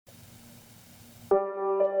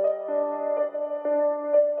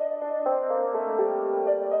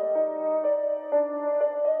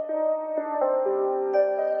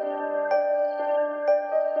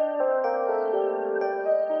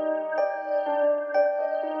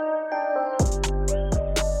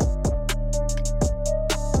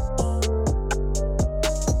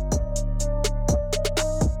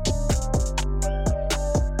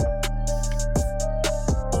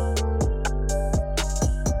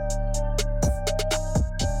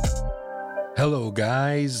Hello,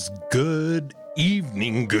 guys. Good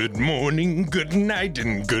evening, good morning, good night,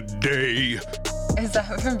 and good day. Is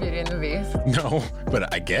that from Beauty and the Beast? No,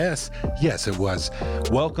 but I guess. Yes, it was.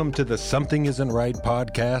 Welcome to the Something Isn't Right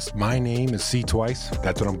podcast. My name is C Twice.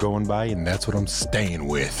 That's what I'm going by, and that's what I'm staying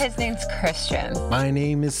with. His name's Christian. My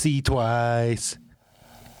name is C Twice.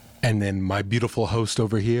 And then my beautiful host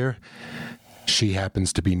over here, she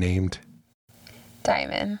happens to be named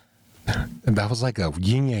Diamond. And that was like a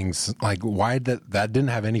yin yang. Like, why that didn't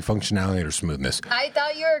have any functionality or smoothness? I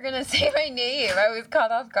thought you were gonna say my name. I was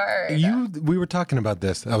caught off guard. We were talking about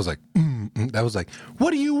this. I was like, that was like, what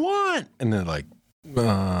do you want? And then like,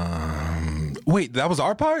 wait, that was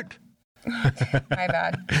our part? My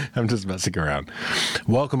bad. I'm just messing around.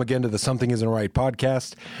 Welcome again to the Something Isn't Right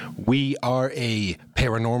podcast. We are a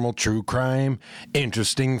paranormal, true crime,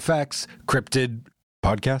 interesting facts, cryptid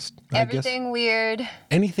podcast. Everything weird.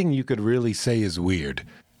 Anything you could really say is weird.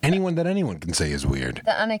 Anyone can say is weird.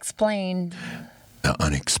 The unexplained. The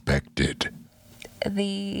unexpected.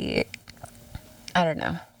 I don't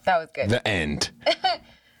know. That was good. The end.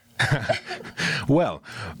 Well,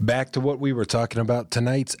 back to what we were talking about.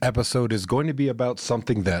 Tonight's episode is going to be about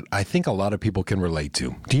something that I think a lot of people can relate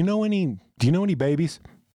to. Do you know any babies?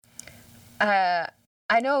 I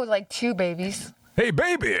know like 2 babies. Hey,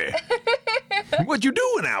 baby. What you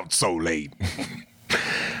doing out so late?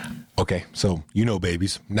 Okay, so you know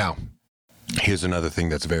babies. Now, here's another thing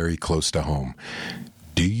that's very close to home.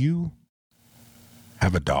 Do you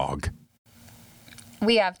have a dog?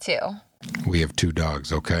 We have 2. We have 2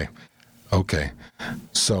 dogs, okay. Okay,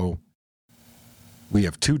 so we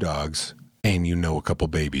have 2 dogs, and you know a couple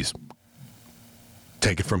babies.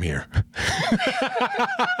 Take it from here.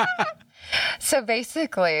 So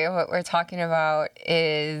basically, what we're talking about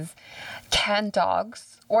is, can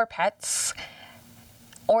dogs or pets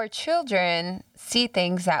or children see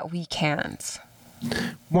things that we can't?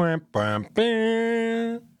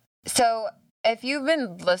 So if you've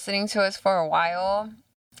been listening to us for a while,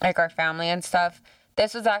 like our family and stuff,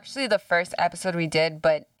 this was actually the first episode we did,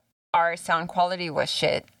 but our sound quality was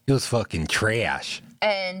shit. It was fucking trash.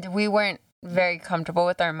 And we weren't very comfortable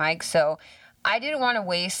with our mics, so I didn't want to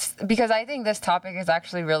waste, because I think this topic is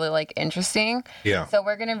actually really like interesting. Yeah. So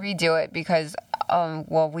we're going to redo it because,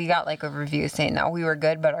 we got like a review saying that we were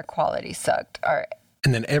good, but our quality sucked.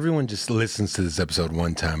 And then everyone just listens to this episode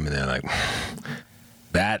one time and they're like,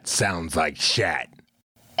 that sounds like shit.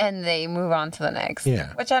 And they move on to the next.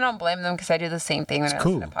 Yeah. Which I don't blame them, because I do the same thing when I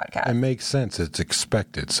listen to podcasts. It makes sense. It's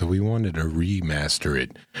expected. So we wanted to remaster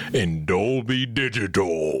it in Dolby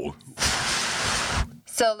Digital.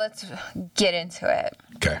 So let's get into it.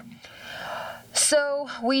 Okay. So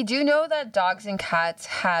we do know that dogs and cats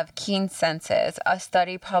have keen senses. A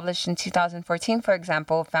study published in 2014, for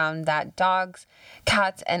example, found that dogs,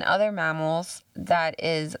 cats, and other mammals, that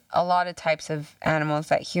is a lot of types of animals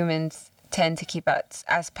that humans tend to keep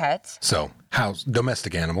as pets. So,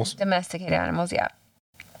 domestic animals. Domesticated animals, yeah.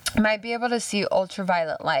 Might be able to see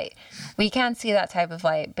ultraviolet light. We can't see that type of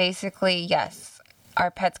light. Basically, yes, our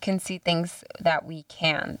pets can see things that we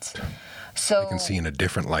can't. So they can see in a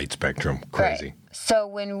different light spectrum. Crazy. Right. So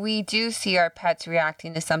when we do see our pets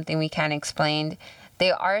reacting to something we can't explain,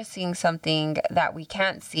 they are seeing something that we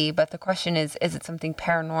can't see. But the question is it something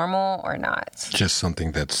paranormal or not? Just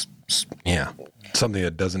something that's, something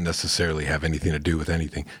that doesn't necessarily have anything to do with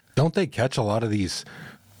anything. Don't they catch a lot of these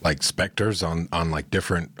like specters on like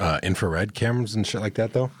different infrared cameras and shit like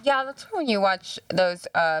that, though? Yeah, that's when you watch those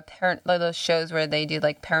those shows where they do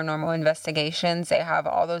like paranormal investigations. They have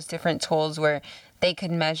all those different tools where they could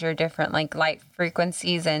measure different like light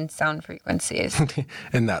frequencies and sound frequencies.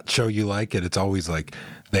 And that show you like it, it's always like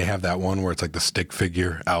they have that one where it's like the stick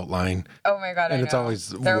figure outline. Oh my god! And I it's know. Always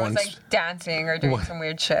there was like dancing or doing some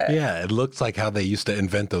weird shit. Yeah, it looks like how they used to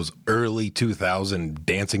invent those early 2000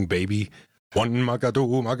 dancing baby. One maga,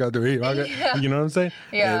 two maga, three maga. Yeah. You know what I'm saying?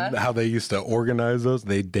 Yeah. And how they used to organize those.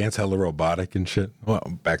 They dance hella robotic and shit.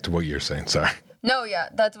 Well, back to what you're saying. Sorry. No, yeah,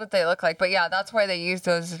 that's what they look like. But yeah, that's why they use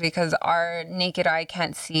those, because our naked eye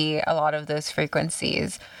can't see a lot of those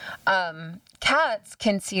frequencies. Cats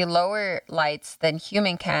can see lower lights than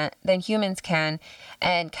humans can,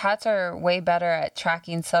 and cats are way better at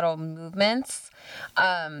tracking subtle movements.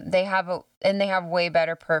 They have way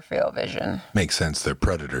better peripheral vision. Makes sense. They're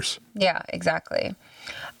predators. Yeah, exactly.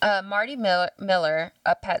 Marty Miller,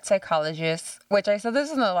 a pet psychologist, which I said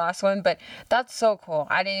this in the last one, but that's so cool.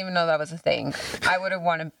 I didn't even know that was a thing. I would have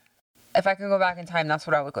wanted, if I could go back in time, that's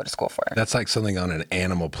what I would go to school for. That's like something on an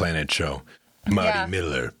Animal Planet show. Marty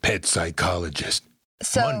Miller, pet psychologist.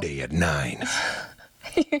 So, Monday at 9.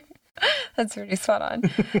 That's pretty spot on.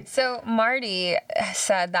 So Marty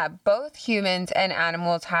said that both humans and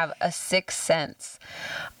animals have a sixth sense.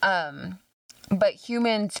 But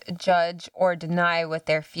humans judge or deny what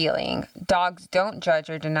they're feeling. Dogs don't judge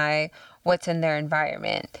or deny what's in their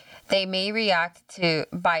environment. They may react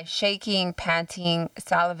by shaking, panting,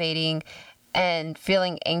 salivating, and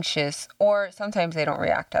feeling anxious, or sometimes they don't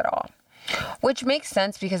react at all. Which makes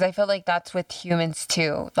sense because I feel like that's with humans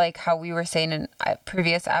too. Like how we were saying in a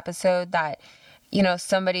previous episode that,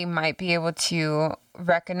 somebody might be able to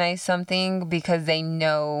recognize something because they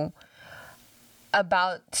know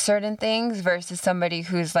about certain things versus somebody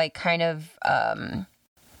who's like kind of, I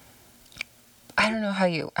don't know how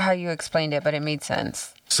you explained it, but it made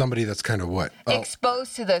sense. Somebody that's kind of what?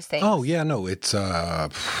 Exposed to those things. Oh, yeah, no, it's,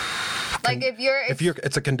 like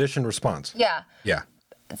it's a conditioned response. Yeah. Yeah.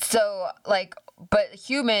 So, but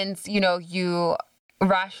humans, you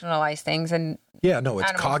rationalize things and... Yeah, no,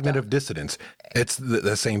 it's cognitive dissonance. It's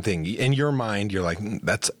the same thing. In your mind, you're like,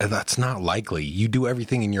 that's not likely. You do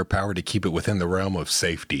everything in your power to keep it within the realm of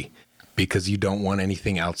safety because you don't want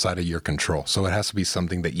anything outside of your control. So it has to be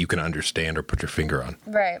something that you can understand or put your finger on.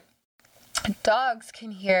 Right. Dogs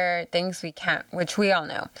can hear things we can't, which we all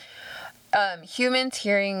know. Humans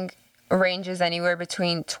hearing ranges anywhere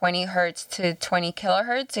between 20 hertz to 20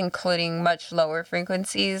 kilohertz, including much lower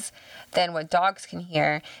frequencies than what dogs can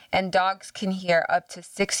hear. And dogs can hear up to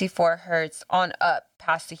 64 hertz on up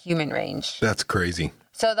past the human range. That's crazy.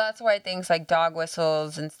 So that's why things like dog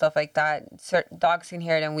whistles and stuff like that, dogs can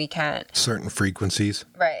hear it and we can't. Certain frequencies.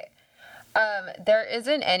 Right. There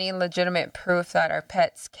isn't any legitimate proof that our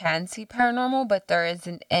pets can see paranormal, but there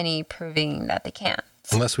isn't any proving that they can't.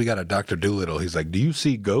 Unless we got a Dr. Doolittle. He's like, do you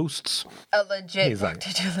see ghosts? A legit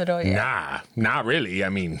Dr. Doolittle, yeah. Nah, not really. I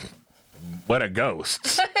mean, what are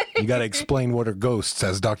ghosts? You got to explain what are ghosts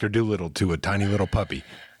as Dr. Doolittle to a tiny little puppy.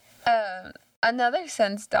 Another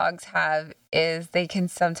sense dogs have is they can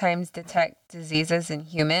sometimes detect diseases in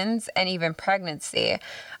humans and even pregnancy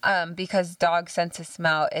because dogs' sense of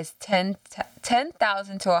smell is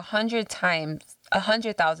 10,000 to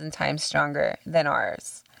 100,000 times stronger than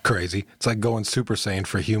ours. Crazy. It's like going Super Saiyan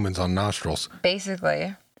for humans on nostrils.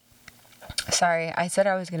 Basically. Sorry, I said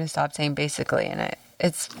I was going to stop saying basically, and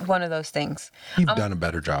it's one of those things. You've done a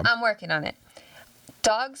better job. I'm working on it.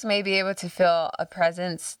 Dogs may be able to feel a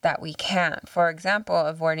presence that we can't. For example,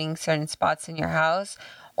 avoiding certain spots in your house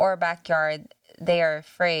or backyard, they are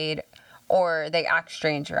afraid or they act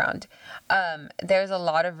strange around. There's a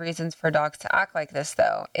lot of reasons for dogs to act like this,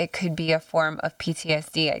 though. It could be a form of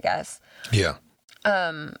PTSD, I guess. Yeah.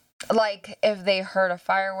 Like if they heard a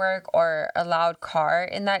firework or a loud car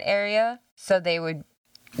in that area, so they would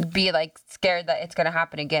be like scared that it's going to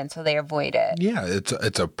happen again, so they avoid it. Yeah,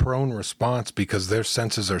 it's a prone response because their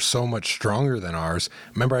senses are so much stronger than ours.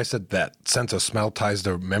 Remember I said that sense of smell ties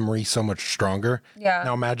to memory so much stronger? Yeah.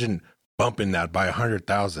 Now imagine bumping that by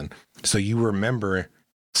 100,000. So you remember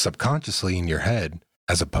subconsciously in your head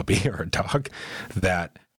as a puppy or a dog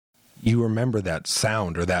that you remember that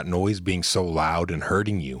sound or that noise being so loud and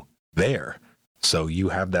hurting you there. So you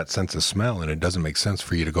have that sense of smell, and it doesn't make sense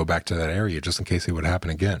for you to go back to that area just in case it would happen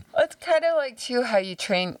again. It's kind of like, too, how you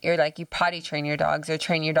you potty train your dogs or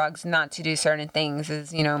train your dogs not to do certain things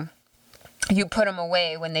is, you put them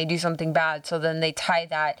away when they do something bad. So then they tie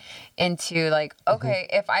that into like, okay,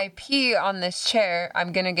 if I pee on this chair,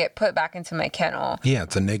 I'm going to get put back into my kennel. Yeah,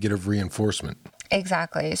 it's a negative reinforcement.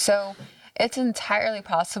 Exactly. So it's entirely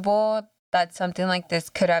possible that something like this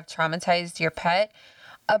could have traumatized your pet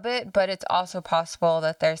a bit, but it's also possible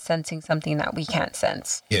that they're sensing something that we can't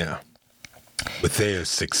sense. Yeah. With their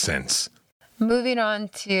sixth sense. Moving on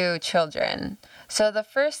to children. So the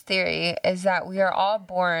first theory is that we are all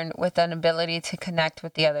born with an ability to connect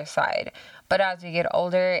with the other side. But as we get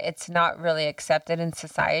older, it's not really accepted in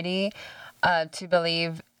society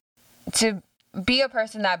to be a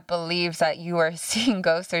person that believes that you are seeing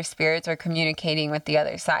ghosts or spirits or communicating with the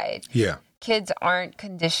other side. Yeah. Kids aren't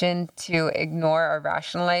conditioned to ignore or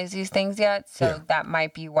rationalize these things yet, so that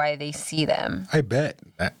might be why they see them. I bet.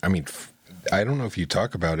 I mean, I don't know if you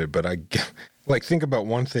talk about it, but think about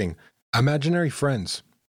one thing. Imaginary friends.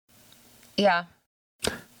 Yeah.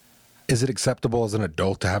 Is it acceptable as an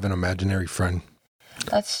adult to have an imaginary friend?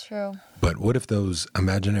 That's true. But what if those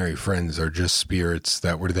imaginary friends are just spirits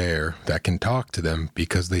that were there that can talk to them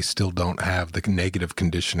because they still don't have the negative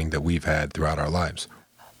conditioning that we've had throughout our lives?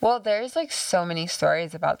 Well, there's like so many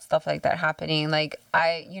stories about stuff like that happening. Like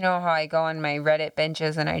you know how I go on my Reddit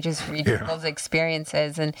benches and I just read people's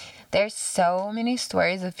experiences, and there's so many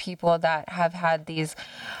stories of people that have had these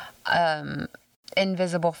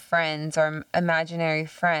invisible friends or imaginary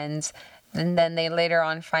friends And then they later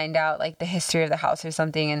on find out like the history of the house or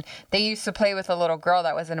something. And they used to play with a little girl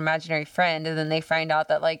that was an imaginary friend. And then they find out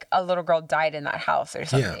that like a little girl died in that house or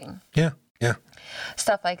something. Yeah.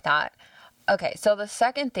 Stuff like that. Okay. So the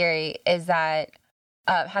second theory is that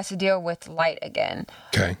has to deal with light again.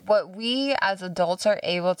 Okay. What we as adults are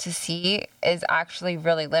able to see is actually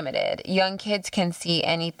really limited. Young kids can see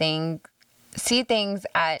things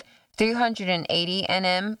at 380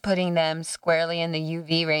 nm, putting them squarely in the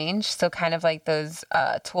UV range. So kind of like those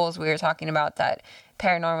tools we were talking about that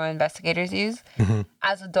paranormal investigators use. Mm-hmm.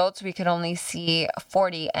 As adults, we could only see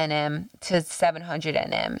 40 nm to 700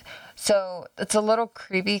 nm. So it's a little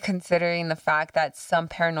creepy considering the fact that some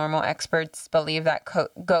paranormal experts believe that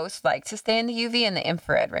ghosts like to stay in the UV and the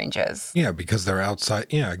infrared ranges. Yeah, because they're outside.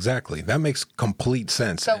 Yeah, exactly. That makes complete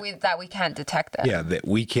sense. So we can't detect them. Yeah, that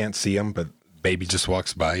we can't see them, but baby just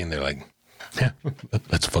walks by and they're like, yeah,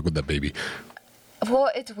 let's fuck with that baby. Well,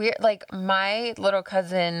 it's weird. Like my little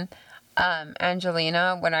cousin,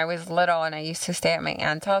 Angelina, when I was little and I used to stay at my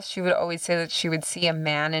aunt's house, she would always say that she would see a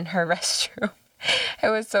man in her restroom. It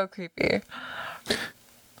was so creepy.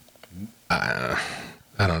 That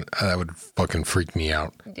would fucking freak me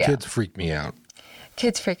out. Yeah. Kids freak me out.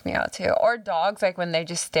 Kids freak me out too. Or dogs, like when they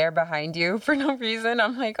just stare behind you for no reason.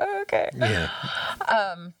 I'm like, oh, okay. Yeah.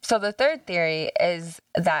 So the third theory is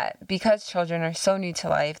that because children are so new to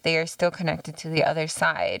life, they are still connected to the other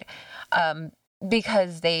side.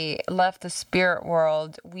 Because they left the spirit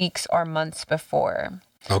world weeks or months before.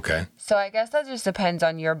 Okay. So I guess that just depends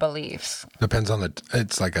on your beliefs. Depends on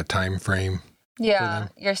it's like a time frame. Yeah,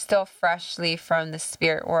 you're still freshly from the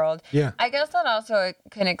spirit world. Yeah. I guess that also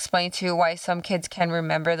can explain too why some kids can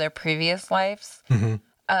remember their previous lives.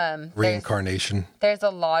 Mm-hmm. Reincarnation. There's a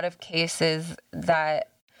lot of cases that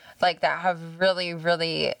have really,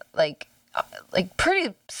 really like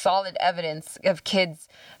pretty solid evidence of kids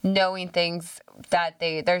knowing things that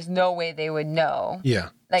there's no way they would know. Yeah.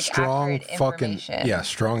 Like strong accurate information. Yeah,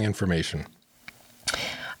 strong information.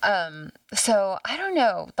 So I don't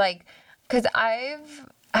know, like, because I've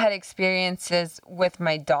had experiences with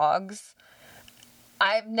my dogs.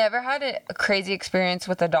 I've never had a crazy experience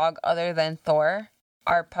with a dog other than Thor,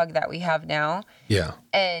 our pug that we have now. Yeah.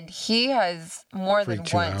 And he has more than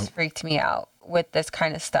once freaked me out with this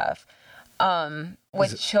kind of stuff.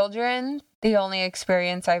 With children, the only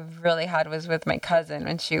experience I've really had was with my cousin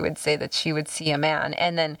when she would say that she would see a man.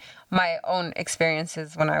 And then my own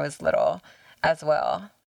experiences when I was little as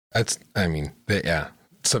well.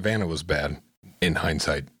 Savannah was bad in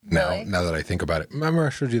hindsight. Really? Now that I think about it. Remember I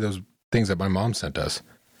showed you those things that my mom sent us?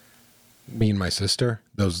 Me and my sister,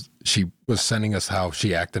 she was sending us how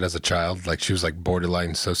she acted as a child, like she was like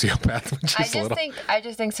borderline sociopath when she was little. I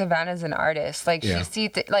just think Savannah's an artist. Like she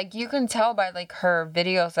sees, like you can tell by like her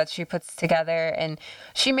videos that she puts together, and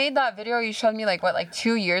she made that video you showed me like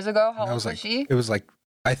 2 years ago. How old was she? It was like,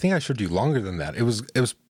 I think I showed you longer than that. It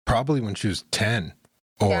was probably when she was 10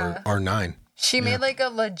 or 9. She made like a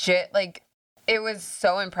legit it was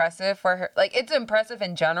so impressive for her. Like, it's impressive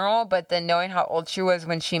in general, but then knowing how old she was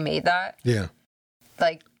when she made that. Yeah.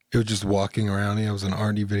 Like. It was just walking around. It was an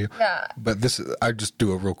arty video. Yeah. But I just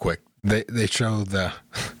do it real quick. They show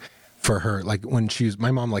for her, like when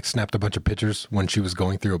my mom like snapped a bunch of pictures when she was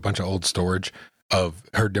going through a bunch of old storage of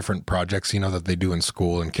her different projects, that they do in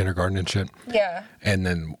school and kindergarten and shit. Yeah. And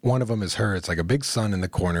then one of them is her. It's like a big sun in the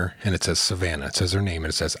corner and it says Savannah. It says her name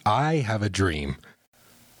and it says, I have a dream.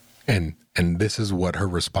 And this is what her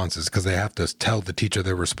response is, because they have to tell the teacher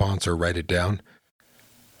their response or write it down.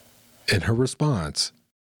 And her response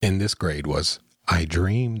in this grade was, I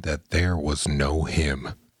dreamed that there was no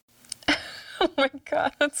him. Oh my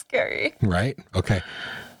God, that's scary. Right? Okay.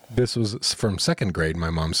 This was from second grade, my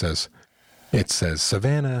mom says. It says,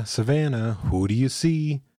 Savannah, Savannah, who do you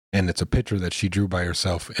see? And it's a picture that she drew by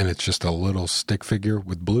herself, and it's just a little stick figure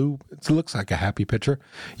with blue. It looks like a happy picture,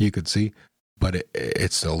 you could see. But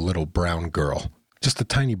it's a little brown girl. Just a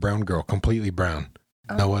tiny brown girl, completely brown.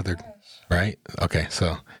 No other, right? Okay,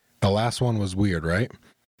 so the last one was weird, right?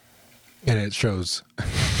 And it shows,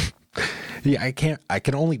 I can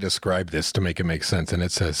only describe this to make it make sense. And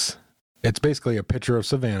it says, it's basically a picture of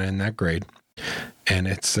Savannah in that grade. And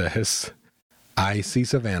it says, I see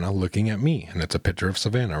Savannah looking at me. And it's a picture of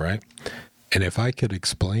Savannah, right? And if I could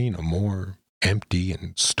explain a more empty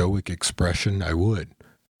and stoic expression, I would.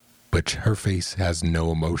 But her face has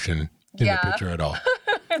no emotion in the picture at all.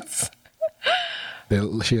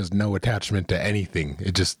 She has no attachment to anything.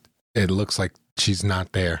 It looks like she's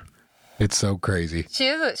not there. It's so crazy. She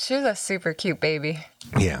was a super cute baby.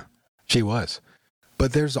 Yeah, she was.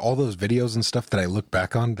 But there's all those videos and stuff that I look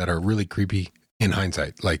back on that are really creepy in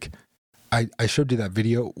hindsight. Like I showed you that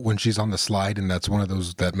video when she's on the slide, and that's one of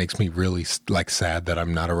those that makes me really like sad that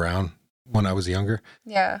I'm not around when I was younger.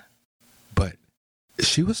 Yeah. But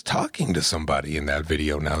she was talking to somebody in that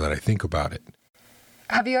video now that I think about it.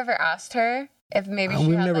 Have you ever asked her if maybe she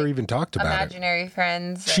We've had, never like, even talked about imaginary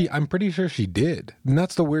friends? I'm pretty sure she did. And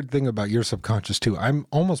that's the weird thing about your subconscious too. I'm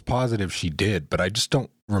almost positive she did, but I just don't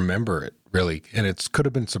remember it really. And it could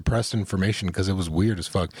have been suppressed information because it was weird as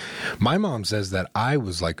fuck. My mom says that I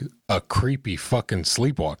was like a creepy fucking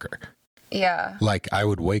sleepwalker. Yeah. Like I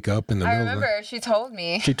would wake up in the I middle remember she told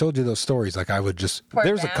me. She told you those stories. Like I would just, Poor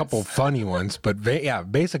there's Vance. a couple funny ones, but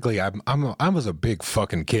basically I was a big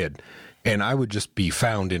fucking kid. And I would just be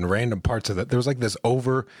found in random parts of that. There was like this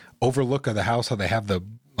overlook of the house, how they have the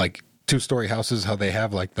like 2-story houses, how they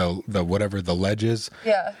have like the whatever the ledges.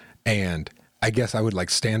 Yeah. And I guess I would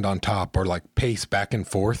like stand on top or like pace back and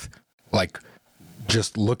forth, like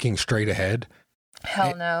just looking straight ahead.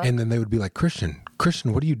 Hell no. And then they would be like, Christian,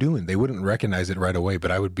 what are you doing? They wouldn't recognize it right away,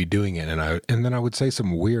 but I would be doing it. And then I would say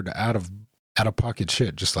some weird out of pocket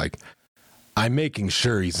shit, just like, I'm making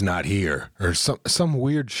sure he's not here, or some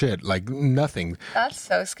weird shit, like nothing. That's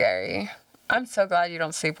so scary. I'm so glad you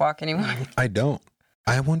don't sleepwalk anymore. I don't.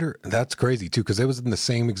 I wonder, that's crazy too, because it was in the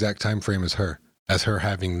same exact time frame as her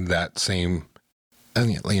having that same,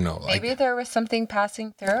 and you know, like Maybe there was something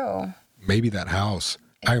passing through. maybe that house.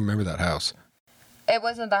 I remember that house. It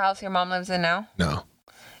wasn't the house your mom lives in now? No.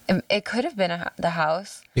 It could have been the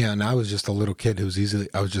house. Yeah, and I was just a little kid I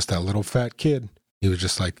was just that little fat kid. He was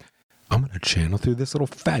just like, I'm going to channel through this little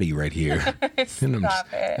fatty right here.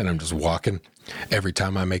 And I'm just walking. Every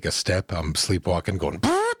time I make a step, I'm sleepwalking, going,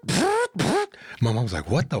 my mom's like,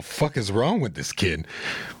 what the fuck is wrong with this kid?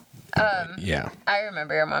 Yeah. I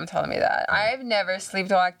remember your mom telling me that. I've never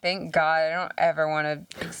sleepwalked. Thank God. I don't ever want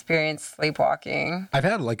to experience sleepwalking. I've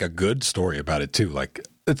had like a good story about it too. Like,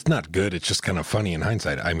 it's not good. It's just kind of funny in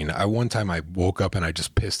hindsight. I mean, one time I woke up and I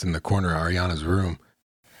just pissed in the corner of Ariana's room.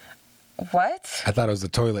 What? I thought it was the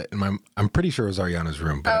toilet, and I'm pretty sure it was Ariana's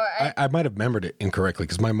room, but I might have remembered it incorrectly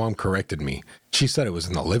because my mom corrected me. She said it was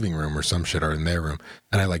in the living room or some shit, or in their room,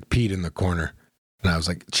 and I like peed in the corner, and I was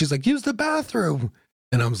like, she's like, use the bathroom,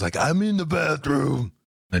 and I was like, I'm in the bathroom.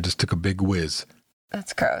 I just took a big whiz.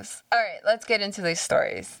 That's gross. All right, let's get into these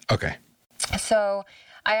stories. Okay. So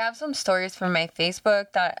I have some stories from my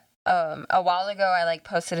Facebook that a while ago I like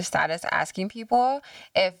posted a status asking people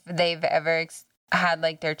if they've ever had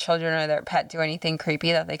like their children or their pet do anything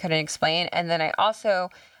creepy that they couldn't explain. And then I also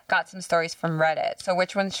got some stories from Reddit. So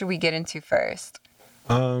which one should we get into first?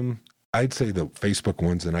 I'd say the Facebook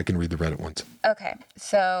ones, and I can read the Reddit ones. Okay.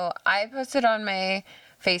 So I posted on my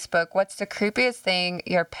Facebook, what's the creepiest thing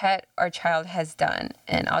your pet or child has done?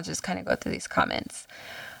 And I'll just kind of go through these comments.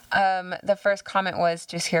 The first comment was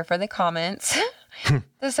just here for the comments.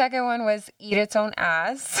 The second one was eat its own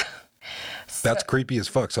ass. That's creepy as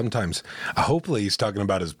fuck. Sometimes, hopefully, he's talking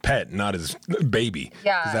about his pet, not his baby.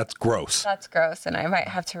 Yeah, 'cause that's gross. That's gross, and I might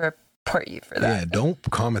have to report you for that. Yeah, don't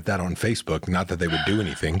comment that on Facebook. Not that they would do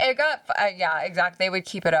anything. It got, yeah, exactly. They would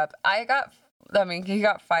keep it up. He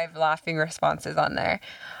got 5 laughing responses on there.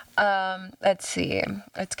 Let's see.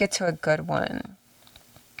 Let's get to a good one.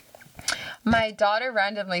 My daughter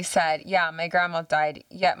randomly said, yeah, my grandma died,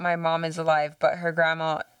 yet my mom is alive, but her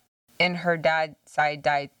grandma in her dad's side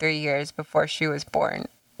died 3 years before she was born.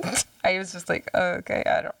 I was just like, oh, okay,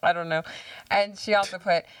 I don't know. And she also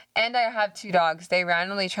put, and I have 2 dogs. They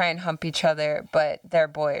randomly try and hump each other, but they're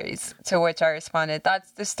boys. To which I responded, that's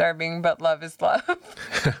disturbing, but love is love.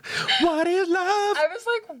 What is love? I was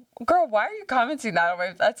like, girl, why are you commenting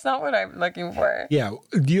that? That's not what I'm looking for. Yeah.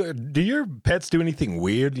 Do your pets do anything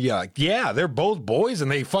weird? Yeah, like, yeah, they're both boys and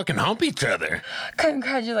they fucking hump each other.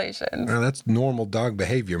 Congratulations. No, that's normal dog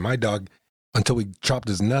behavior. My dog, until we chopped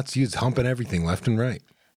his nuts, he was humping everything left and right.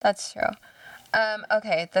 That's true.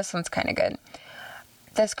 Okay, this one's kind of good.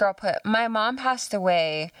 This girl put, my mom passed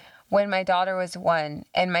away when my daughter was 1,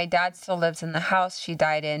 and my dad still lives in the house she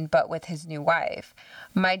died in, but with his new wife.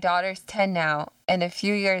 My daughter's 10 now, and a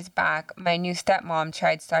few years back, my new stepmom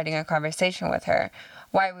tried starting a conversation with her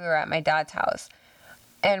while we were at my dad's house.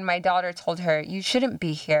 And my daughter told her, you shouldn't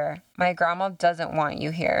be here. My grandma doesn't want you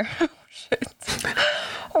here. Shit.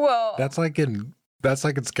 Well, That's like in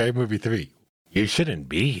Scary Movie 3. You shouldn't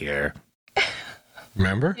be here.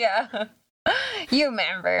 Remember? yeah. You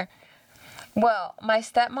remember. Well, my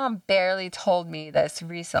stepmom barely told me this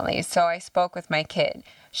recently, so I spoke with my kid.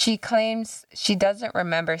 She claims she doesn't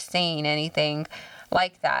remember saying anything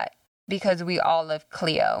like that because we all live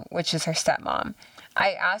Cleo, which is her stepmom.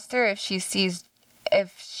 I asked her if she sees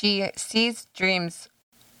dreams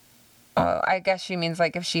Oh, I guess she means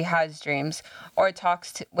like if she has dreams or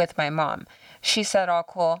talks with my mom. She said all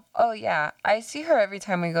cool. Oh yeah, I see her every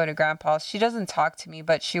time we go to Grandpa's. She doesn't talk to me,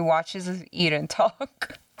 but she watches us eat and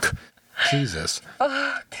talk. Jesus.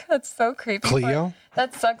 Fuck, that's so creepy. Cleo?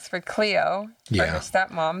 That sucks for Cleo. For Yeah. her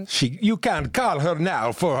stepmom. You can call her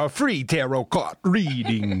now for a free tarot card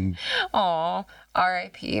reading. Aw,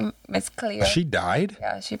 R.I.P. Miss Cleo. She died?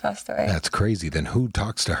 Yeah, she passed away. That's crazy. Then who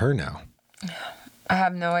talks to her now? I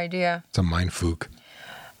have no idea. It's a mindfuck.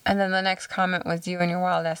 And then the next comment was you and your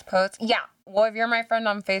wild ass posts. Yeah. Well, if you're my friend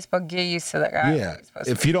on Facebook, get used to that guy. Yeah.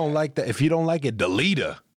 If you don't like that, if you don't like it, delete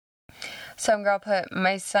her. Some girl put,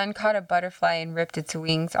 my son caught a butterfly and ripped its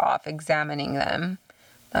wings off, examining them.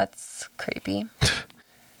 That's creepy.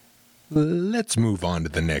 Let's move on to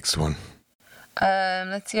the next one.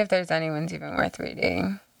 Let's see if there's anyone's even worth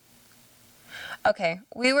reading. Okay,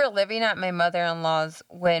 we were living at my mother-in-law's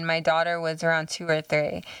when my daughter was around 2 or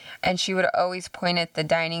 3, and she would always point at the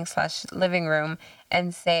dining/living room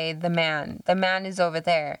and say, the man is over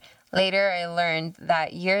there. Later, I learned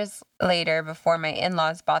that years later, before my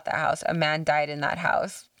in-laws bought the house, a man died in that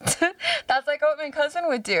house. That's like what my cousin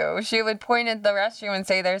would do. She would point at the restroom and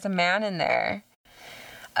say, there's a man in there.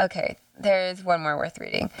 Okay, there's one more worth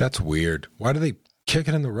reading. That's weird. Why do they kick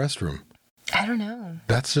it in the restroom? I don't know.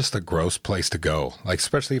 That's just a gross place to go. Like,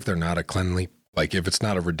 especially if they're not a cleanly, like if it's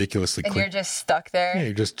not a ridiculously And clean. you're just stuck there. Yeah,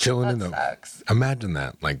 you're just chilling in the. Sucks. Imagine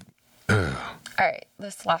that. Like, ugh. All right,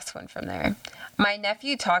 this last one from there. My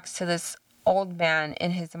nephew talks to this old man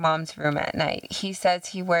in his mom's room at night. He says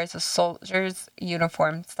he wears a soldier's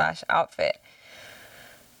uniform/outfit.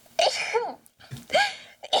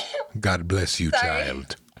 God bless you, Sorry.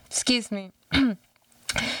 child. Excuse me.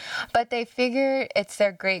 But they figure it's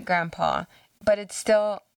their great grandpa, but it's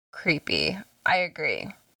still creepy. I agree.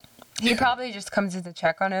 He probably just comes in to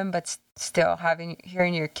check on him, but still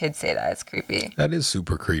hearing your kids say that is creepy. That is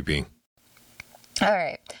super creepy. All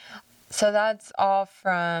right. So that's all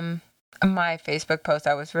from my Facebook post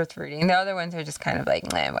that was worth reading. The other ones are just kind of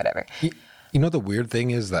like, whatever. You know, the weird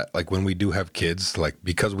thing is that, like, when we do have kids, like,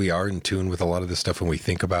 because we are in tune with a lot of this stuff and we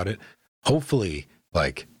think about it, hopefully,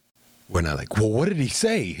 like, we're not like, well, what did he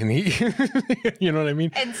say? And he, you know what I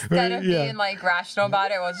mean? Instead of being like rational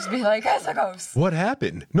about it, we'll just be like, it's a ghost. What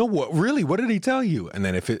happened? No, what really? What did he tell you? And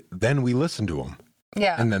then then we listen to him.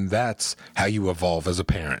 Yeah. And then that's how you evolve as a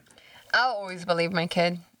parent. I'll always believe my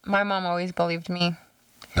kid. My mom always believed me.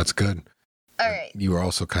 That's good. All right. You were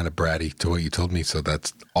also kind of bratty to what you told me, so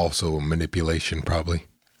that's also a manipulation, probably.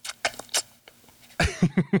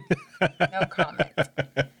 No comment.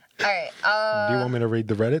 All right. Do you want me to read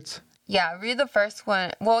the Reddits? Yeah, read the first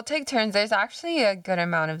one. We'll take turns. There's actually a good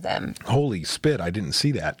amount of them. Holy spit, I didn't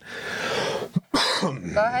see that. Go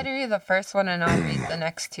ahead and read the first one, and I'll read the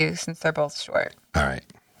next two since they're both short. All right.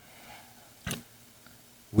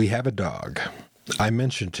 We have a dog. I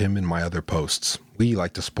mentioned him in my other posts. We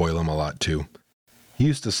like to spoil him a lot too. He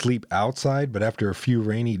used to sleep outside, but after a few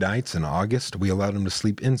rainy nights in August, we allowed him to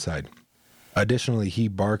sleep inside. Additionally, he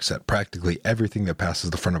barks at practically everything that passes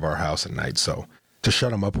the front of our house at night, so to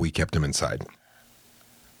shut him up, we kept him inside.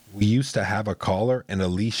 We used to have a collar and a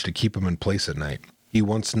leash to keep him in place at night. He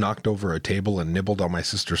once knocked over a table and nibbled on my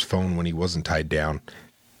sister's phone when he wasn't tied down.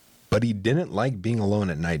 But he didn't like being alone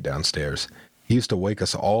at night downstairs. He used to wake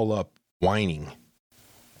us all up whining.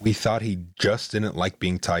 We thought he just didn't like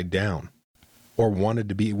being tied down, or wanted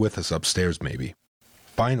to be with us upstairs maybe.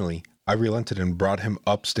 Finally, I relented and brought him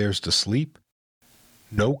upstairs to sleep.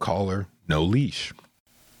 No collar, no leash.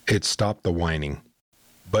 It stopped the whining.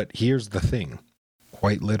 But here's the thing.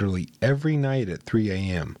 Quite literally every night at 3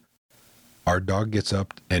 a.m., our dog gets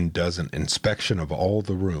up and does an inspection of all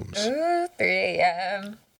the rooms. Ooh, 3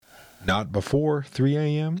 a.m. Not before 3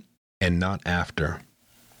 a.m. and not after.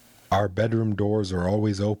 Our bedroom doors are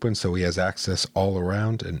always open, so he has access all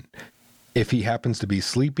around, and if he happens to be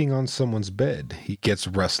sleeping on someone's bed, he gets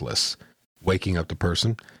restless, waking up the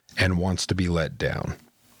person, and wants to be let down.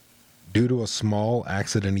 Due to a small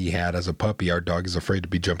accident he had as a puppy, our dog is afraid to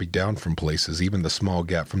be jumping down from places, even the small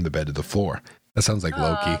gap from the bed to the floor. That sounds like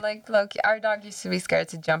Loki. Like Loki. Our dog used to be scared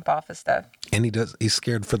to jump off of stuff. And he's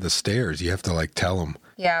scared for the stairs. You have to tell him.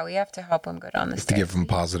 Yeah, we have to help him go down the stairs. To give him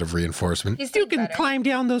positive reinforcement. You can climb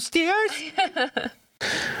down those stairs.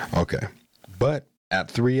 Okay. But at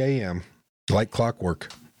 3 a.m., like clockwork,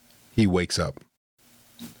 he wakes up.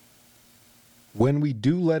 When we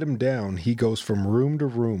do let him down, he goes from room to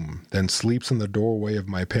room, then sleeps in the doorway of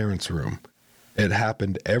my parents' room. It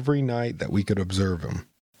happened every night that we could observe him.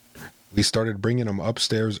 We started bringing him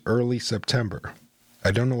upstairs early September.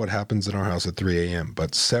 I don't know what happens in our house at 3 a.m.,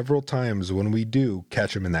 but several times when we do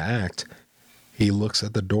catch him in the act, He looks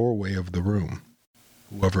at the doorway of the room.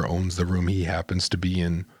 Whoever owns the room he happens to be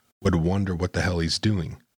in would wonder what the hell he's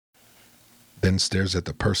doing. Then stares at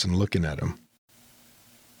the person looking at him.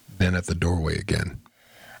 Then at the doorway again.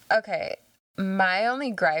 Okay, my only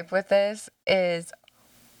gripe with this is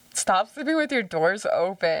stop sleeping with your doors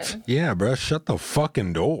open. Yeah, bruh, shut the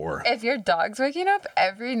fucking door. If your dog's waking up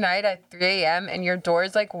every night at 3 a.m. and your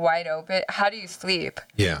door's like wide open, how do you sleep?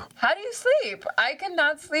 Yeah. How do you sleep? I could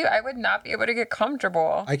not sleep. I would not be able to get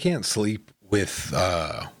comfortable. I can't sleep with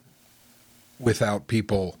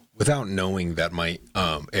without knowing that my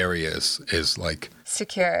area is like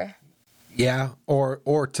Secure. yeah,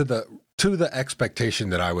 or to the expectation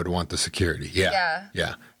that I would want the security. Yeah.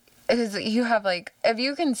 Yeah. Because you have like, if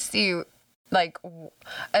you can see like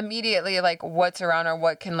immediately like what's around or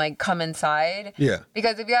what can like come inside. Yeah.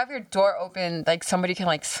 Because if you have your door open, like somebody can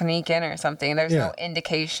like sneak in or something. There's no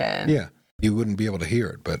indication. Yeah. You wouldn't be able to hear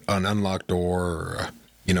it, but an unlocked door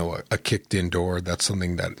or a kicked in door, that's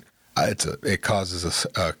something that it causes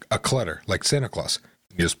a clutter like Santa Claus.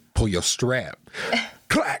 You just pull your strap.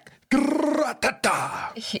 Clack.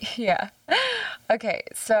 Gra-ta-ta. Yeah. Okay,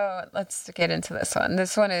 so let's get into this one.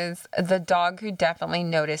 This one is The Dog Who Definitely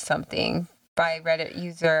Noticed Something by Reddit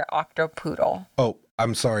user Octopoodle. Oh,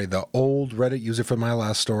 I'm sorry. The old Reddit user for my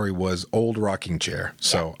last story was Old Rocking Chair.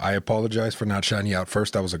 So I apologize for not shouting you out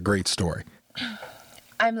first. That was a great story.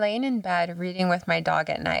 I'm laying in bed reading with my dog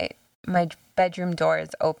at night. My bedroom door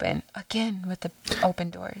is open. Again, with the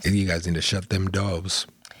open doors. You guys need to shut them doves.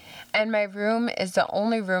 And my room is the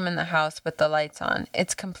only room in the house with the lights on.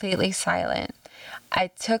 It's completely silent. I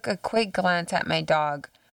took a quick glance at my dog.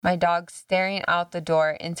 My dog staring out the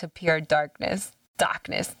door into pure darkness.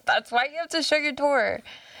 Darkness. That's why you have to shut your door.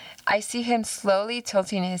 I see him slowly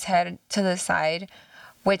tilting his head to the side,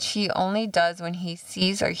 which he only does when he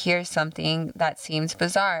sees or hears something that seems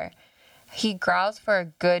bizarre. He growls for a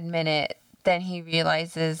good minute, then he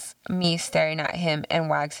realizes me staring at him and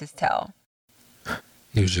wags his tail.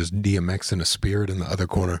 He was just DMXing a spirit in the other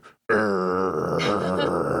corner.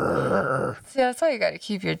 See, that's why you got to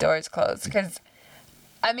keep your doors closed. Because,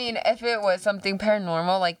 I mean, if it was something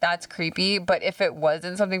paranormal, like, that's creepy. But if it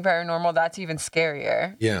wasn't something paranormal, that's even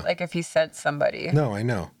scarier. Yeah. Like, if he sent somebody. No, I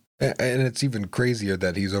know. And it's even crazier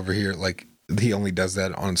that he's over here, like, he only does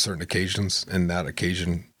that on certain occasions. And that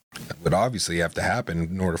occasion would obviously have to happen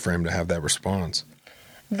in order for him to have that response.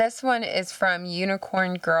 This one is from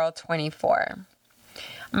Unicorn Girl 24.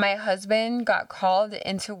 My husband got called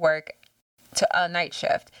into work to a night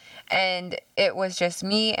shift, and it was just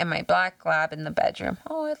me and my black lab in the bedroom.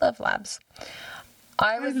 Oh, I love labs.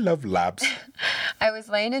 I love labs. I was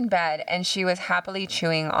laying in bed, and she was happily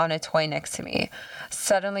chewing on a toy next to me.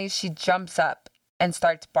 Suddenly, she jumps up and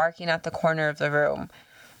starts barking at the corner of the room.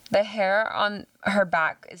 The hair on her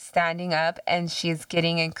back is standing up, and she's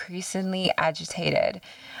getting increasingly agitated.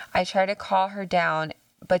 I try to call her down,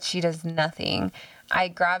 but she does nothing. I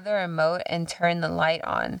grab the remote and turn the light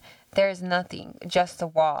on. There is nothing, just a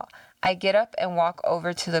wall. I get up and walk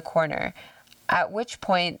over to the corner, at which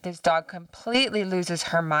point this dog completely loses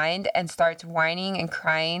her mind and starts whining and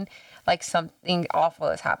crying like something awful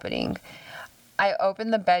is happening. I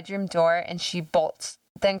open the bedroom door and she bolts,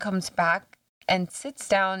 then comes back and sits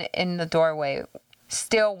down in the doorway,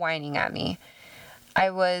 still whining at me. I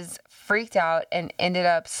was freaked out and ended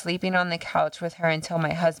up sleeping on the couch with her until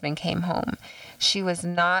my husband came home. She has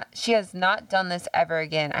not done this ever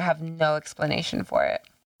again. I have no explanation for it.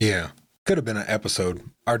 Yeah. Could have been an episode.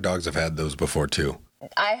 Our dogs have had those before too.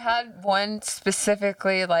 I had one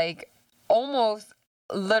specifically, like, almost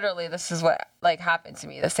literally this is what like happened to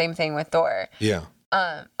me. The same thing with Thor. Yeah.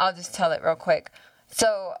 I'll just tell it real quick.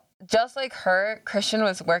 So just like her, Christian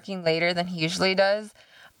was working later than he usually does.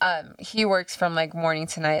 He works from like morning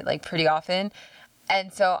to night, like pretty often.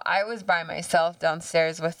 And so I was by myself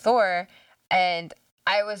downstairs with Thor, and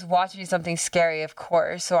I was watching something scary, of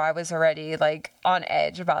course. So I was already like on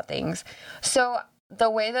edge about things. So the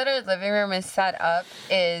way that our living room is set up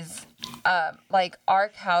is like our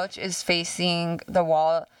couch is facing the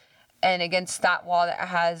wall, and against that wall that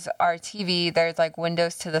has our TV, there's like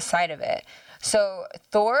windows to the side of it. So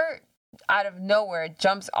Thor, out of nowhere,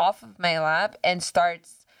 jumps off of my lap and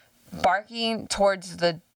starts barking towards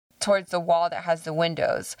the wall that has the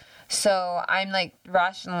windows. So I'm like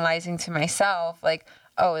rationalizing to myself, like,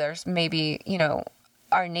 oh, there's maybe,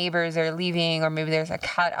 our neighbors are leaving, or maybe there's a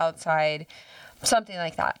cat outside, something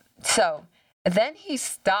like that. So then he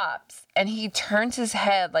stops and he turns his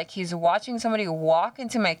head like he's watching somebody walk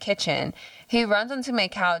into my kitchen. He runs onto my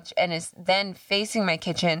couch and is then facing my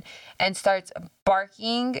kitchen and starts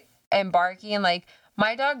barking and barking like,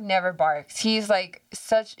 My dog never barks. He's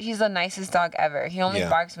he's the nicest dog ever. He only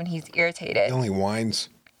barks when he's irritated. He only whines.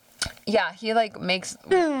 Yeah, he makes.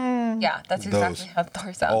 Yeah, that's exactly how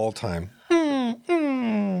Thor sounds. All time.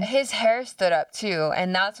 His hair stood up too,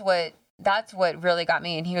 and that's what really got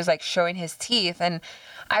me. And he was showing his teeth, and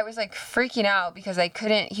I was freaking out because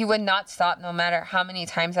he would not stop no matter how many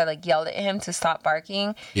times I yelled at him to stop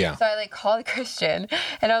barking. Yeah. So I called Christian,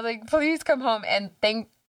 and I was like, please come home. And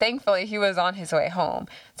thankfully he was on his way home.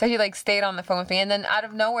 So he stayed on the phone with me, and then out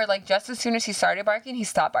of nowhere, just as soon as he started barking, he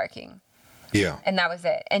stopped barking. Yeah. And that was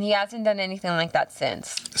it. And he hasn't done anything like that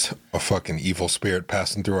since. It's a fucking evil spirit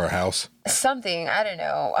passing through our house. Something, I don't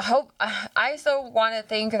know. I still want to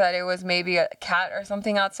think that it was maybe a cat or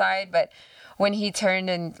something outside, but when he turned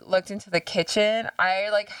and looked into the kitchen, I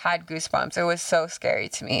had goosebumps. It was so scary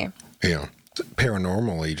to me. Yeah.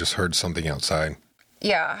 Paranormally, just heard something outside.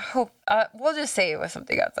 Yeah. We'll just say it was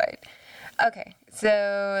something outside. Okay. So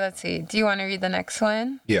let's see. Do you want to read the next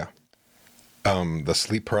one? Yeah. The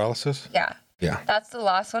sleep paralysis? Yeah. Yeah. That's the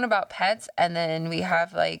last one about pets, and then we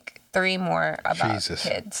have 3 more about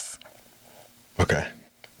kids. Okay.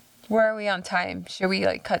 Where are we on time? Should we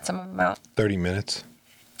cut some of them out? 30 minutes.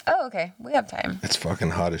 Oh, okay. We have time. It's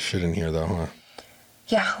fucking hot as shit in here, though, huh?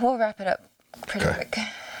 Yeah, we'll wrap it up pretty quick.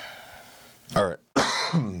 All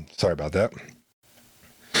right. Sorry about that.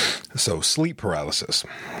 So, sleep paralysis.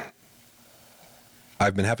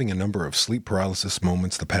 I've been having a number of sleep paralysis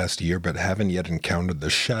moments the past year, but haven't yet encountered the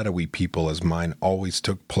shadowy people, as mine always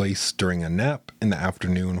took place during a nap in the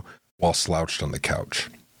afternoon while slouched on the couch.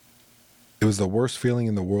 It was the worst feeling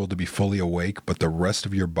in the world to be fully awake, but the rest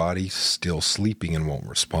of your body still sleeping and won't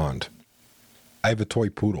respond. I have a toy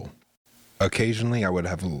poodle. Occasionally, I would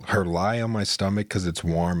have her lie on my stomach because it's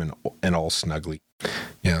warm and all snuggly.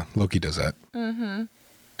 Yeah, Loki does that. Mm-hmm.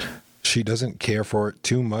 She doesn't care for it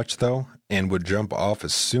too much, though, and would jump off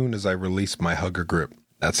as soon as I released my hugger grip.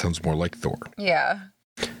 That sounds more like Thor. Yeah.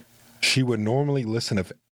 She would normally listen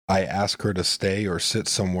if I ask her to stay or sit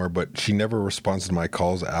somewhere, but she never responds to my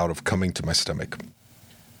calls out of coming to my stomach.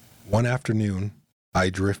 One afternoon, I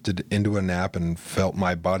drifted into a nap and felt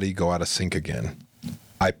my body go out of sync again.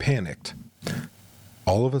 I panicked.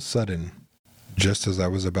 All of a sudden, just as I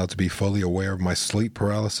was about to be fully aware of my sleep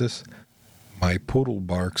paralysis, my poodle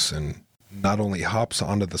barks and not only hops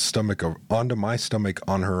onto my stomach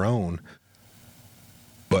on her own,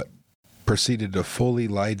 but proceeded to fully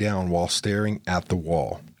lie down while staring at the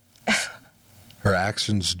wall. Her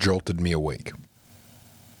actions jolted me awake.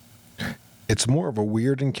 It's more of a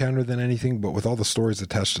weird encounter than anything, but with all the stories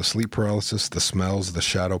attached to sleep paralysis, the smells, the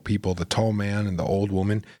shadow people, the tall man, and the old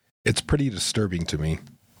woman, it's pretty disturbing to me.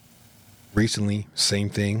 Recently, same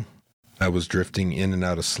thing. I was drifting in and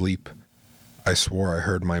out of sleep. I swore I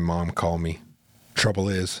heard my mom call me. Trouble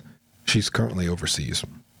is, she's currently overseas.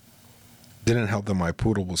 Didn't help that my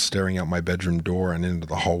poodle was staring out my bedroom door and into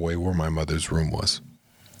the hallway where my mother's room was.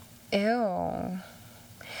 Ew.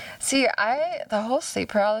 See, the whole sleep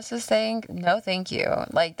paralysis thing, no thank you.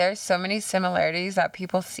 There's so many similarities that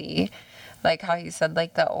people see. How you said,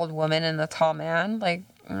 the old woman and the tall man. I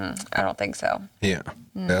don't think so. Yeah.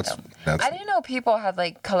 That's I didn't know people had,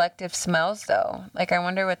 collective smells, though. I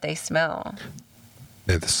wonder what they smell.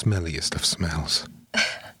 They're the smelliest of smells.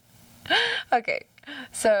 Okay.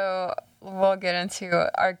 So we'll get into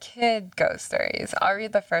our kid ghost stories. I'll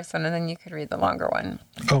read the first one, and then you could read the longer one.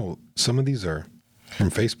 Oh, some of these are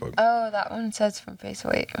from Facebook. Oh, that one says from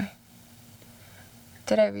Facebook. Wait.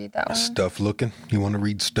 Did I read that one? Stuff looking. You want to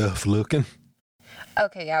read stuff looking?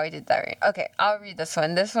 Okay, yeah, we did that right. Okay, I'll read this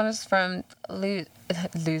one. This one is from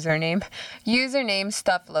username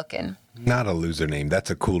Stuff Looking. Not a loser name. That's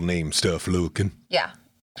a cool name, Stuff Looking. Yeah.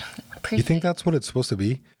 You think that's what it's supposed to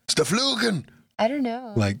be? Stuff Looking! I don't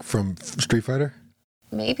know. From Street Fighter?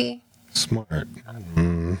 Maybe. Smart.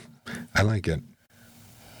 I like it.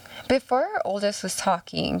 Before our oldest was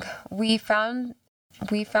talking, we found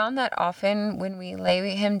that often when we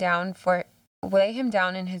lay him down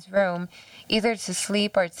in his room, either to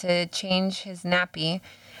sleep or to change his nappy,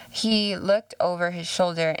 he looked over his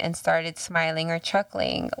shoulder and started smiling or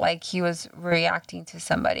chuckling like he was reacting to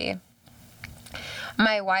somebody.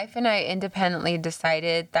 My wife and I independently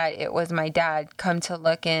decided that it was my dad come to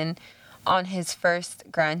look in on his first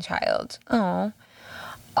grandchild. Oh.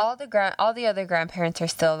 All the other grandparents are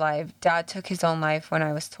still alive. Dad took his own life when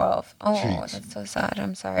I was 12. Oh, jeez. That's so sad.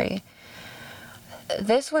 I'm sorry.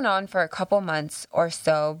 This went on for a couple months or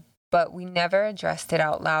so, but we never addressed it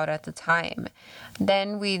out loud at the time.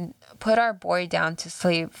 Then we'd put our boy down to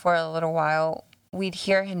sleep for a little while. We'd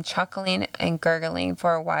hear him chuckling and gurgling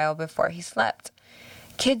for a while before he slept.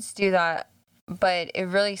 Kids do that but it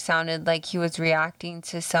really sounded like he was reacting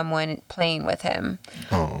to someone playing with him.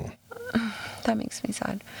 Oh. That makes me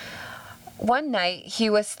sad. One night, he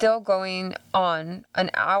was still going on an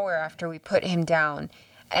hour after we put him down,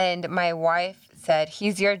 and my wife said,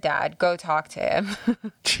 "He's your dad. Go talk to him."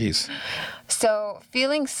 Jeez. So,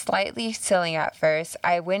 feeling slightly silly at first,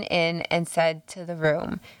 I went in and said to the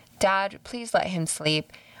room, "Dad, please let him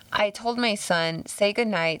sleep." I told my son, "Say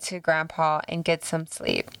goodnight to Grandpa and get some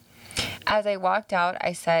sleep." As I walked out,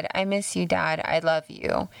 I said, "I miss you, Dad. I love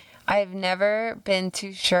you." I've never been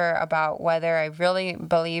too sure about whether I really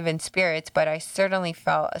believe in spirits, but I certainly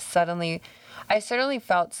felt suddenly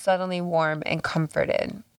warm and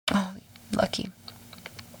comforted. Oh, lucky.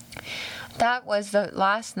 That was the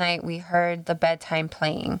last night we heard the bedtime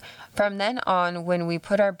playing. From then on, when we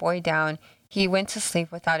put our boy down, he went to sleep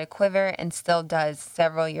without a quiver and still does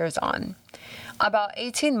several years on. About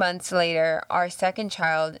 18 months later, our second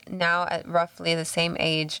child, now at roughly the same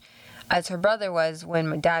age as her brother was when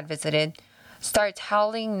my dad visited, starts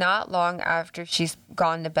howling not long after she's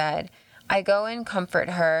gone to bed. I go and comfort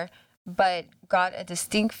her, but got a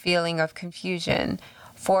distinct feeling of confusion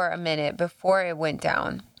for a minute before it went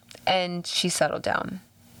down, and she settled down.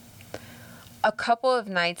 A couple of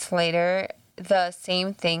nights later, the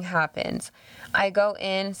same thing happens. I go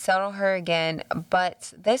in, settle her again,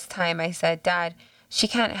 but this time I said, "Dad, she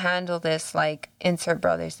can't handle this like insert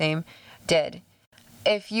brother's name did.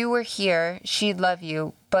 If you were here, she'd love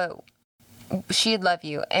you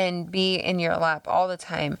and be in your lap all the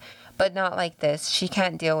time, but not like this. She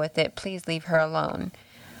can't deal with it. Please leave her alone."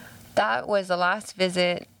 That was the last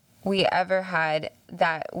visit we ever had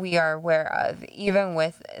that we are aware of, even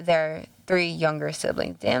with their 3 younger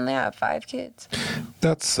siblings. Damn, they have 5 kids.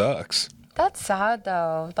 That sucks. That's sad,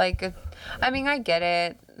 though. Like, I mean, I get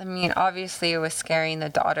it. I mean, obviously it was scaring the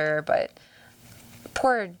daughter, but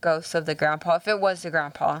poor ghost of the grandpa. If it was the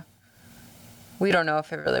grandpa. We don't know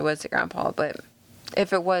if it really was the grandpa, but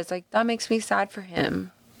if it was, like, that makes me sad for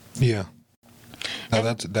him. Yeah. Now,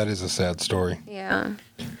 that is a sad story. Yeah.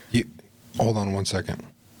 Hold on one second.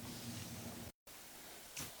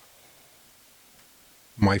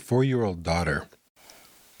 My 4-year-old daughter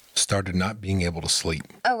started not being able to sleep.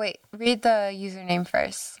 Oh, wait. Read the username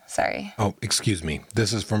first. Sorry. Oh, excuse me.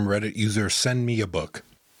 This is from Reddit user Send Me a Book.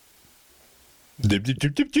 Dip, dip,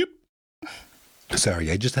 dip, dip, dip.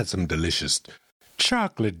 Sorry, I just had some delicious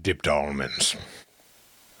chocolate-dipped almonds.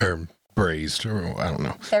 Or braised, or I don't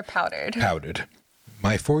know. They're powdered. Powdered.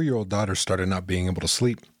 My 4-year-old daughter started not being able to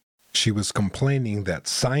sleep. She was complaining that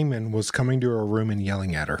Simon was coming to her room and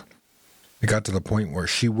yelling at her. It got to the point where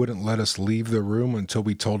she wouldn't let us leave the room until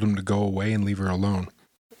we told him to go away and leave her alone.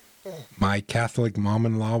 My Catholic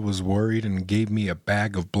mom-in-law was worried and gave me a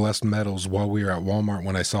bag of blessed medals while we were at Walmart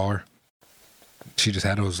when I saw her. She just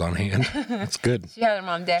had those on hand. That's good. She had them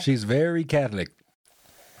on deck. She's very Catholic.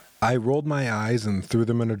 I rolled my eyes and threw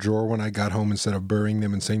them in a drawer when I got home instead of burying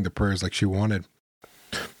them and saying the prayers like she wanted.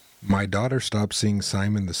 My daughter stopped seeing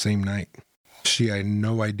Simon the same night. She had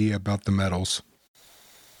no idea about the medals.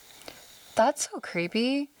 That's so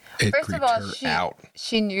creepy. It First of all, creeped her out.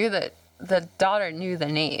 She knew that the daughter knew the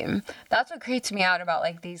name. That's what creeps me out about,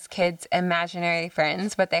 like, these kids' imaginary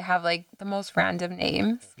friends, but they have, like, the most random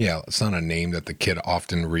names. Yeah, it's not a name that the kid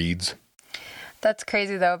often reads. That's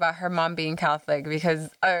crazy, though, about her mom being Catholic, because,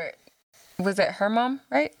 was it her mom,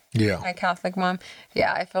 right? Yeah. My Catholic mom.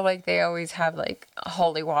 Yeah, I feel like they always have, like,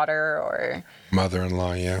 holy water or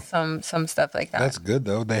Mother-in-law, yeah. some stuff like that. That's good,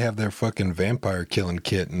 though. They have their fucking vampire killing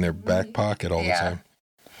kit in their back pocket all the time.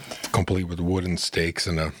 Complete with wooden stakes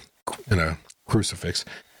and a crucifix.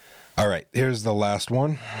 All right, here's the last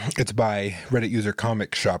one. It's by Reddit user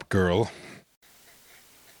Comic Shop Girl.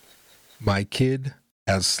 My kid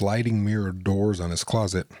has sliding mirror doors on his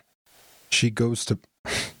closet. She goes to...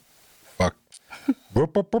 Fuck.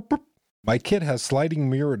 My kid has sliding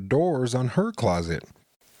mirror doors on her closet.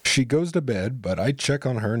 She goes to bed, but I check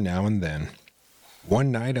on her now and then.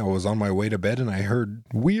 One night I was on my way to bed and I heard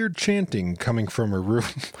weird chanting coming from her room.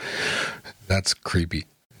 That's creepy.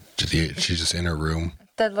 She's just in her room.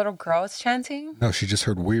 The little girl is chanting? No, she just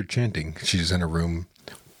heard weird chanting. She's in her room.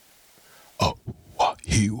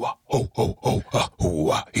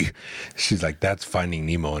 She's like, that's Finding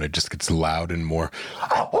Nemo, and it just gets loud and more.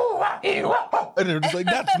 And they're just like,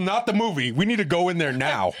 that's not the movie. We need to go in there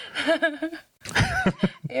now.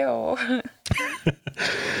 Ew.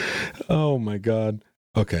 Oh my God.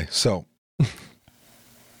 Okay, so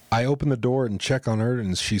I open the door and check on her,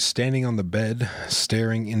 and she's standing on the bed,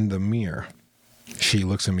 staring in the mirror. She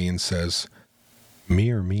looks at me and says,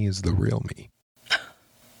 "Mirror me is the real me."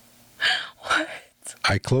 What?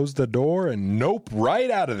 I close the door and nope,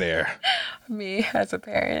 right out of there. me as a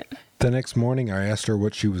parent. The next morning, I asked her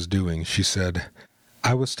what she was doing. She said,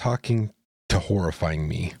 I was talking to horrifying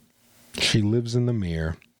me. She lives in the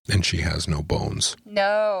mirror, and she has no bones.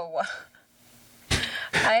 No.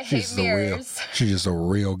 I hate mirrors. She's just a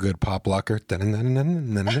real good pop locker.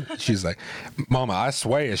 She's like, Mama, I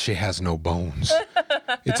swear she has no bones.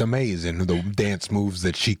 It's amazing the dance moves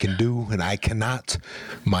that she can do, and I cannot.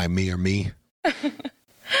 My mere me.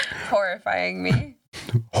 Horrifying me.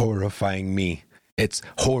 Horrifying me. It's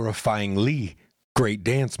horrifyingly great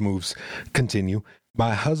dance moves. Continue.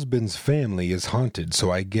 My husband's family is haunted,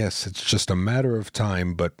 so I guess it's just a matter of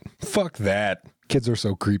time, but fuck that. Kids are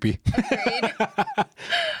so creepy. Agreed.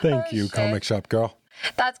 Thank you, shit. comic shop girl.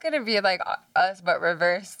 That's going to be like us, but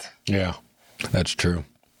reversed. Yeah, that's true.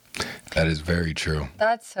 That is very true.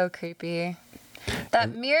 That's so creepy.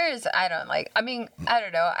 That mirrors, I don't like. I mean, I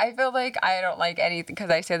don't know. I feel like I don't like anything because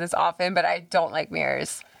I say this often, but I don't like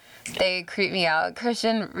mirrors. They creep me out.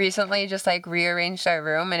 Christian recently just like rearranged our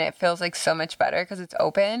room and it feels like so much better because it's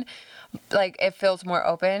open. Like it feels more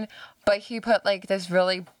open. But he put like this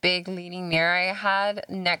really big leaning mirror I had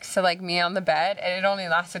next to like me on the bed and it only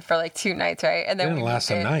lasted for like 2 nights, right? And then It didn't last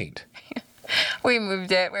a night. We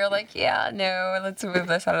moved it. We were like, yeah, no, let's move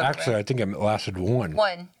this out of the way. Actually, I think it lasted one.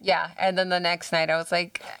 One, yeah. And then the next night I was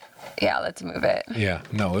like, yeah, let's move it. Yeah,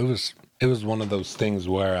 no, it was one of those things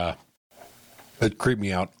where it creeped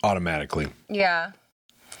me out automatically. Yeah.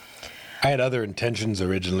 I had other intentions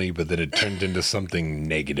originally, but then it turned into something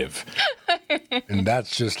negative. And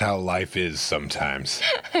that's just how life is sometimes.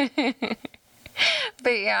 But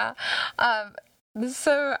yeah.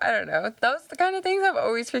 So I don't know. Those the kind of things have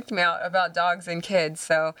always freaked me out about dogs and kids.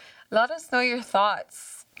 So let us know your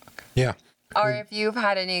thoughts. Yeah. Or if you've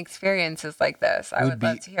had any experiences like this, I would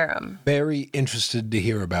love to hear them. Very interested to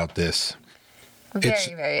hear about this.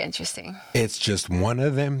 Very, very interesting. It's just one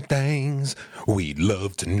of them things we'd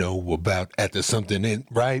love to know about at the Something Ain't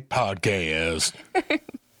Right podcast.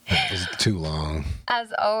 It's too long.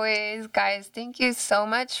 As always, guys, thank you so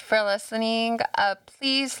much for listening.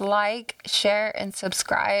 Please like, share, and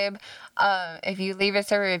subscribe. If you leave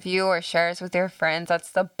us a review or share us with your friends,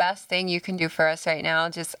 that's the best thing you can do for us right now.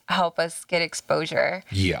 Just help us get exposure.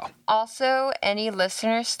 Yeah. Also, any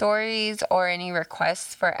listener stories or any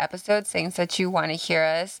requests for episodes, things that you want to hear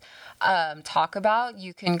us talk about,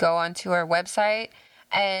 you can go onto our website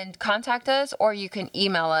and contact us, or you can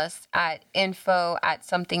email us at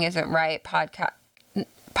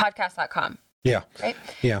info@somethingisn'trightpodcast.com. Yeah. Right?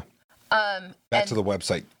 Yeah. Back to the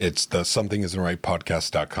website. It's the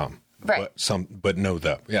somethingisn'trightpodcast.com. Right. But no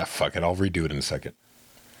the. Yeah, fuck it. I'll redo it in a second.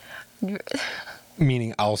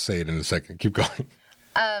 Meaning I'll say it in a second. Keep going.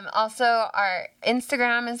 Also, our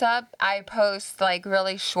Instagram is up. I post like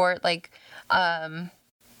really short, like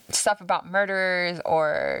stuff about murderers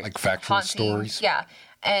or like factual hauntings. stories. Yeah,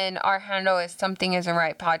 and our handle is Something Isn't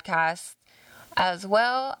Right Podcast as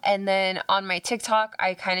well. And then on my TikTok,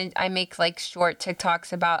 I make like short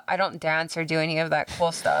TikToks about. I don't dance or do any of that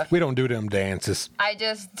cool stuff. We don't do them dances. I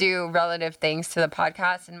just do relative things to the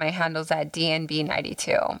podcast, and my handle's at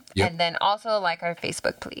DNB92. Yep. And then also like our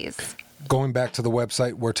Facebook, please. Going back to the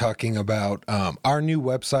website, we're talking about our new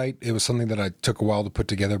website. It was something that I took a while to put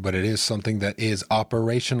together, but it is something that is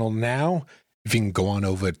operational now. If you can go on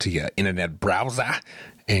over to your internet browser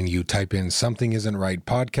and you type in Something Isn't Right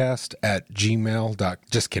Podcast at gmail.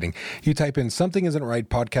 Just kidding. You type in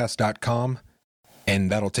somethingisn'trightpodcast.com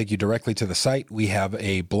and that'll take you directly to the site. We have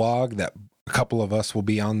a blog that a couple of us will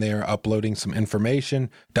be on there uploading some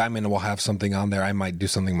information. Diamond will have something on there. I might do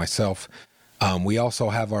something myself. We also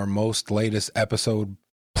have our most latest episode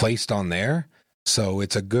placed on there. So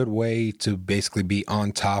it's a good way to basically be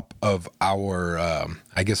on top of our,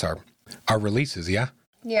 our releases. Yeah.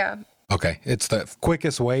 Yeah. Okay. It's the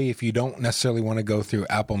quickest way if you don't necessarily want to go through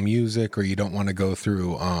Apple Music or you don't want to go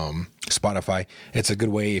through Spotify. It's a good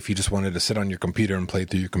way if you just wanted to sit on your computer and play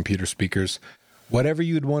through your computer speakers. Whatever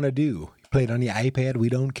you'd want to do. Play it on your iPad. We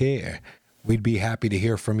don't care. We'd be happy to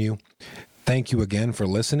hear from you. Thank you again for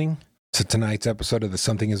listening to tonight's episode of the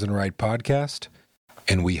Something Isn't Right podcast.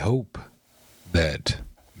 And we hope that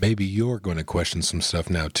maybe you're going to question some stuff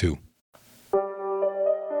now too.